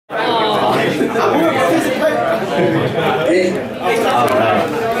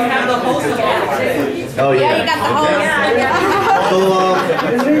Oh yeah, you got the host.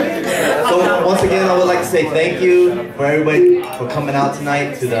 So once again, I would like to say thank you for everybody for coming out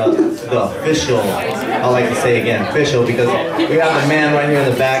tonight to the official. I like to say again official because we have the man right here in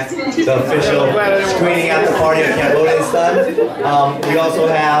the back, the official screening after party of Cambodian Son. We also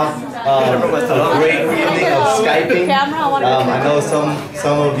have a great evening of Skyping. I know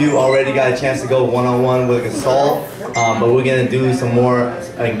some of you already got a chance to go one-on-one with Kosal, but we're gonna do some more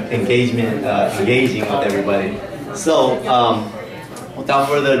engaging with everybody. So, without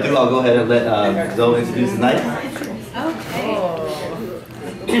further ado, I'll go ahead and let Zoe introduce tonight. Okay.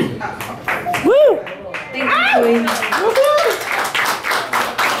 Woo! Thank you, Joey.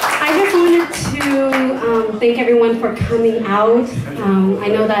 I just wanted to thank everyone for coming out. I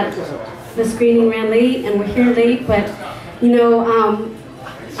know that the screening ran late and we're here late, but you know,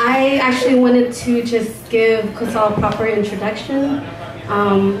 I actually wanted to just give Kosal a proper introduction.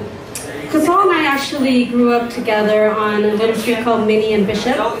 Kosal and I actually grew up together on a little street called Minnie and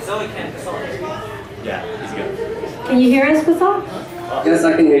Bishop. Yeah, he's good. Can you hear us, Kosal? Yes,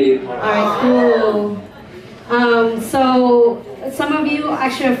 I can hear you. Alright, cool. So, some of you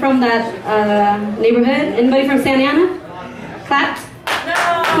actually are from that neighborhood. Anybody from Santa Ana? Clapped? No!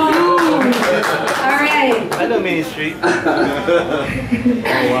 Alright. I know Minnie Street. Oh,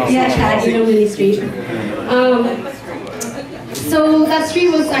 wow. Yeah, Chad, you know Minnie Street. So that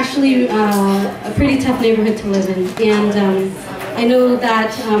street was actually a pretty tough neighborhood to live in, and I know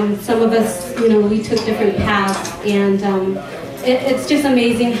that some of us, you know, we took different paths, and it's just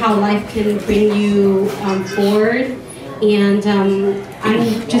amazing how life can bring you forward. And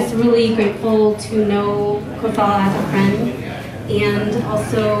I'm just really grateful to know Kosal as a friend, and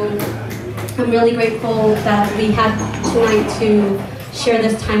also I'm really grateful that we had tonight to share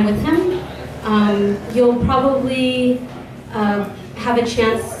this time with him. You'll probably have a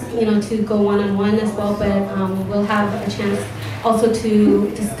chance, you know, to go one-on-one as well, but we'll have a chance also to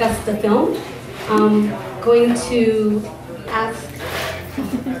discuss the film. Going to ask,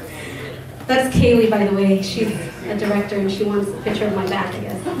 that's Kaylee, by the way. She's a director and she wants a picture of my back, I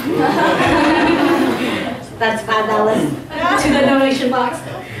guess. That's $5 to the donation box.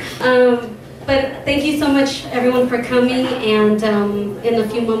 But thank you so much, everyone, for coming, and in a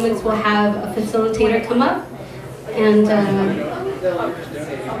few moments we'll have a facilitator come up, and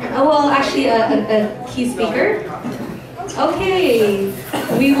well, actually a key speaker. Okay,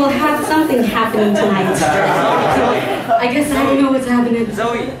 we will have something happening tonight. I guess I don't know what's happening.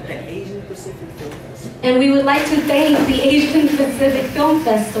 Zoe, the Asian Pacific Film Festival. And we would like to thank the Asian Pacific Film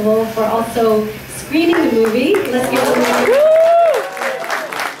Festival for also screening the movie. Let's give them a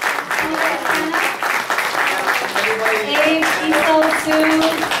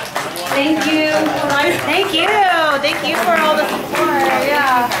Thank you. Thank you. Thank you for all the support.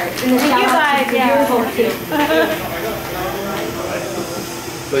 Yeah. And the Thank you guys. Yeah.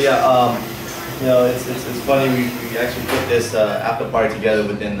 So yeah, you know, it's funny. We actually put this after party together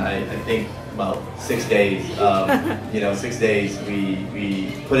within I think about 6 days. You know, 6 days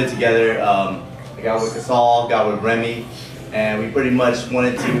we put it together. I got with Kosal, got with Remy, and we pretty much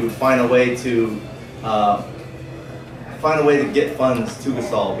wanted to find a way to get funds to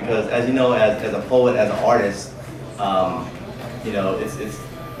Kosal, because as you know, as a poet, as an artist, you know,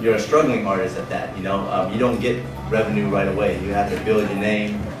 you're a struggling artist at that. You know, you don't get revenue right away. You have to build your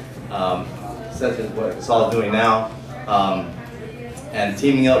name, such as what Kosal is doing now. And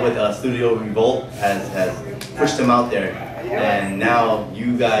teaming up with Studio Revolt has pushed him out there. And now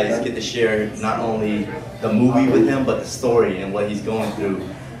you guys get to share not only the movie with him, but the story and what he's going through.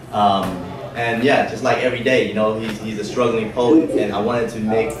 And yeah, just like every day, you know, he's a struggling poet, and I wanted to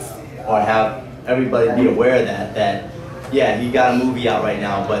make or have everybody be aware of that yeah, he got a movie out right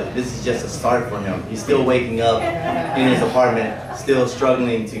now, but this is just a start for him. He's still waking up in his apartment, still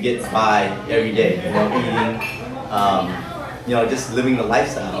struggling to get by every day, you know, eating, you know, just living the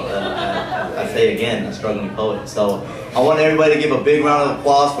lifestyle. I say again, a struggling poet. So I want everybody to give a big round of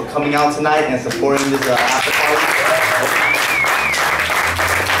applause for coming out tonight and supporting this after party.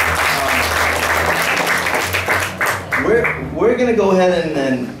 We're gonna go ahead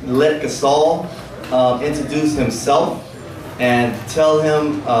and let Kosal introduce himself and tell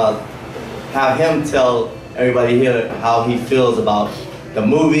him, have him tell everybody here how he feels about the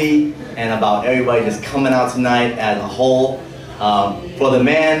movie and about everybody just coming out tonight as a whole. For the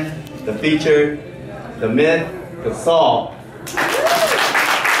man, the feature, the myth, Kosal.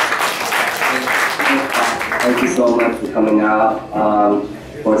 Thank you so much for coming out,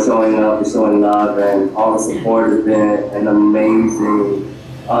 for showing up, for showing love, and all the support has been an amazing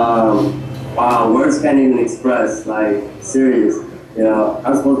Wow, words can't even express, like, serious. You know,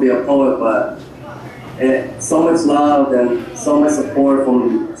 I'm supposed to be a poet, but so much love and so much support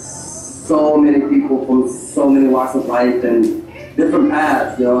from so many people from so many walks of life and different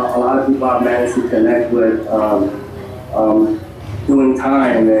paths. You know, a lot of people I've managed to connect with doing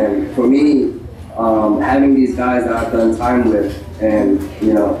time, and for me, having these guys that I've done time with, and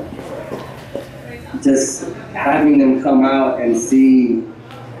you know, just having them come out and see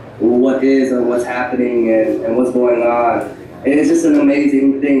what is and what's happening and what's going on. It's just an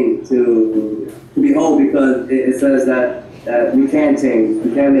amazing thing to behold, because it says that we can change,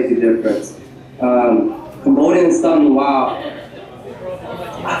 we can make a difference. Cambodian Son, wow.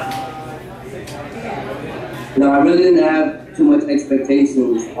 You know, I really didn't have too much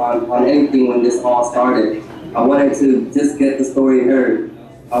expectations on anything when this all started. I wanted to just get the story heard.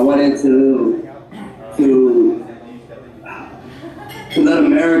 I wanted to let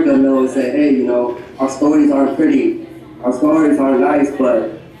America know and say, hey, you know, our stories aren't pretty, our stories aren't nice,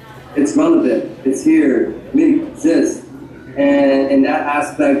 but it's relevant, it's here, we exist. And in that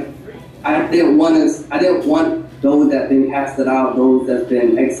aspect, I didn't want those that have been casted out, those that's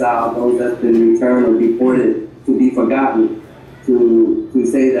been exiled, those that's been returned or deported to be forgotten, to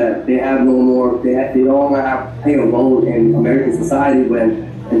say that they have no more, they don't have to play a role in American society, when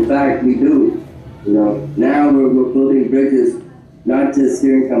in fact we do. You know, now we're building bridges, not just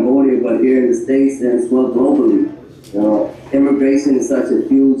here in Cambodia, but here in the States and as well globally. You know, immigration is such a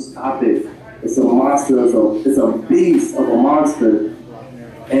huge topic. It's a monster, it's a beast of a monster.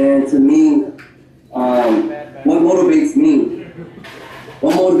 And to me, what motivates me?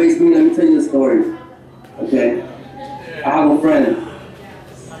 What motivates me? Let me tell you the story. Okay, I have a friend.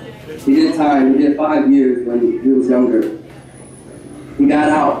 He did time. He did 5 years when he was younger. He got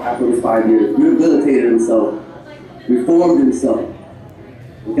out after those 5 years. Rehabilitated himself, reformed himself.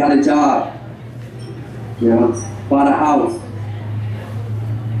 He got a job. You know, bought a house.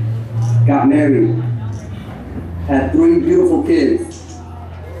 Got married. Had 3 beautiful kids.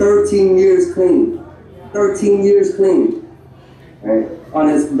 13 years clean. 13 years clean. Right? On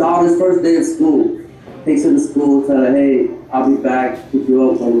his daughter's first day of school, takes her to school, tell her, hey, I'll be back, pick you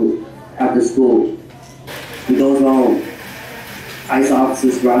up after school. He goes home. ICE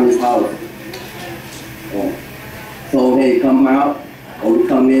officers surround his house. Told, hey, come out, or we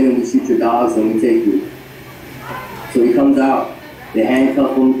come in and we shoot your dogs and we take you. So he comes out. They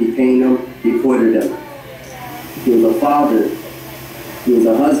handcuff him, detain him, deported him. He was a father. He was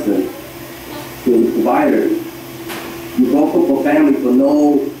a husband. He was a provider. He broke up a family for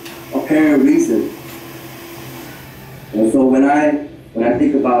no apparent reason. And so when I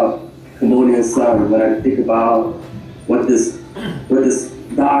think about Cambodian Son, when I think about what this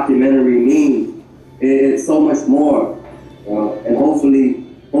documentary means, it's so much more. And hopefully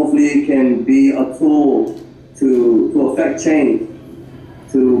it can be a tool to affect change,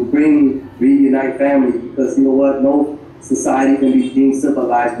 to reunite families, because you know what, no society can be deemed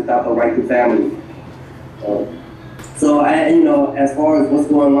civilized without the right to family. So you know, as far as what's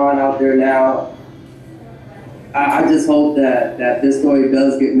going on out there now, I just hope that this story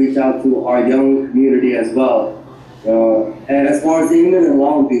does reach out to our young community as well. And as far as even in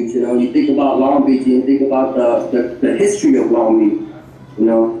Long Beach, you know, you think about Long Beach and you think about the history of Long Beach. You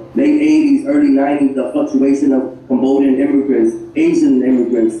know, late 80s, early 90s, the fluctuation of Cambodian immigrants, Asian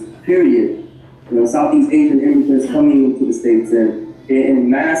immigrants, period. You know, Southeast Asian immigrants coming into the States in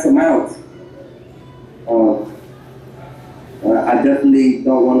mass amounts. I definitely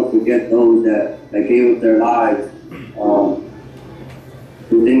don't want to forget those that gave up their lives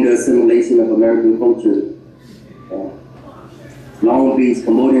within the assimilation of American culture. Long Beach,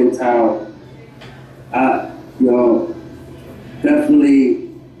 Cambodian town. You know, definitely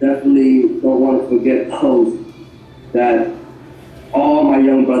don't want to forget those that all my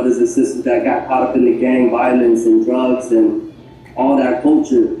young brothers and sisters that got caught up in the gang violence and drugs and all that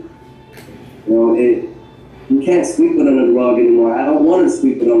culture. You know, you can't sweep it under the rug anymore. I don't want to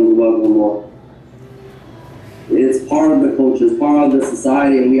sweep it under the rug no more. It's part of the culture, it's part of the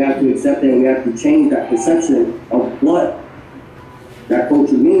society, and we have to accept it, and we have to change that perception of what that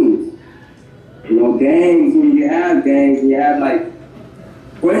culture means. You know, gangs, when you have gangs, you have like,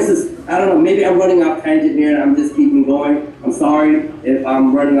 for instance, I don't know, maybe I'm running off tangent here and I'm just keeping going. I'm sorry if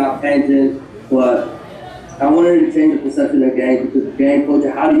I'm running off tangent, but I wanted to change the perception of gangs, because gang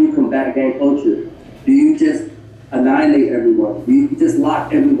culture, how do you combat gang culture? Do you just annihilate everyone? Do you just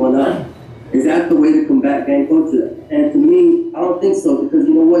lock everyone up? Is that the way to combat gang culture? And to me, I don't think so, because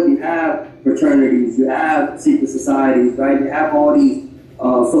you know what? You have fraternities, you have secret societies, right? You have all these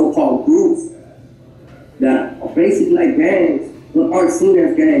so-called groups that are basically like gangs, aren't seen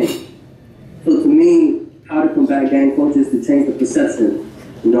as gang. So to me, how to combat gang culture is to change the perception.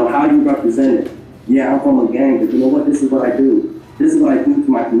 You know, how you represent it. Yeah, I'm from a gang, but you know what? This is what I do. This is what I do to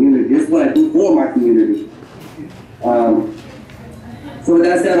my community. This is what I do for my community. So with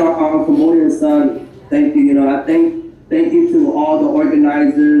that said, our Cambodian Son, thank you. You know, I thank you to all the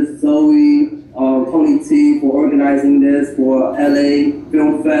organizers, Zoe, Tony T for organizing this, for LA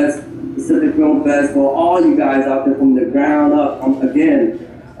Film Fest, Pacific Film Fest, for all you guys out there from the ground up. Again,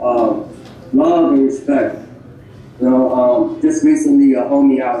 love and respect. You know, just recently a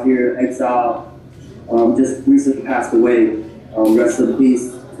homie out here, Exiled, just recently passed away. Rest in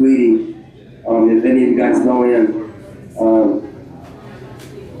peace, Tweety. If any of you guys know him,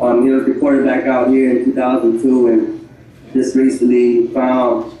 he was the quarterback out here in 2002 and just recently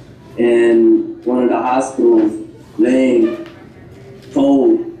found in one of the hospitals laying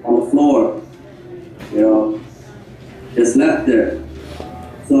cold on the floor, you know, just left there.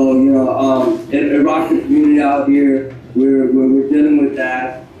 So, you know, it rocked the community out here. We're dealing with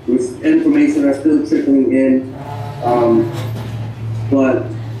that. Information are still trickling in. But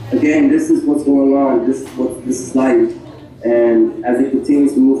again, this is what's going on. This is life. And as it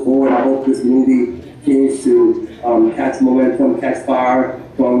continues to move forward, I hope this movie continues to catch momentum, catch fire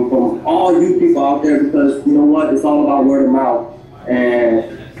from all you people out there, because you know what? It's all about word of mouth.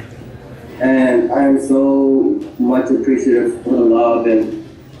 And I am so much appreciative for the love and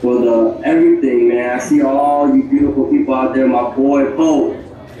for the everything, man. I see all you beautiful people out there. My boy Pope,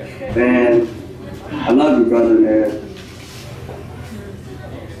 man, I love you, brother, man.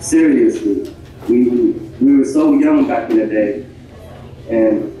 Seriously, we were so young back in the day,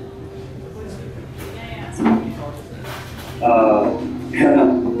 and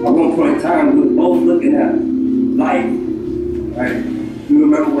at one point in time, we were both looking at life, right? You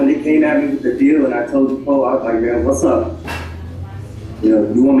remember when they came at me with the deal, and I told you, Poe, I was like, man, what's up? You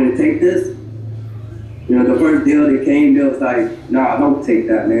know, you want me to take this? You know, the first deal they came, they was like, nah, don't take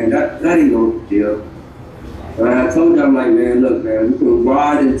that, man. That ain't no deal. And I told them, like, man, look, man, we can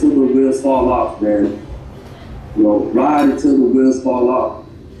ride until the wheels fall off, man. You know, ride until the wheels fall off.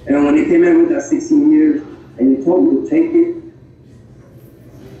 And when they came in with that 16 years, and they told me to take it,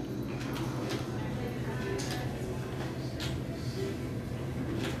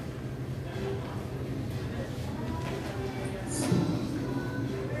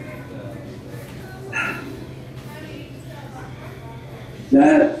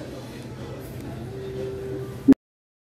 that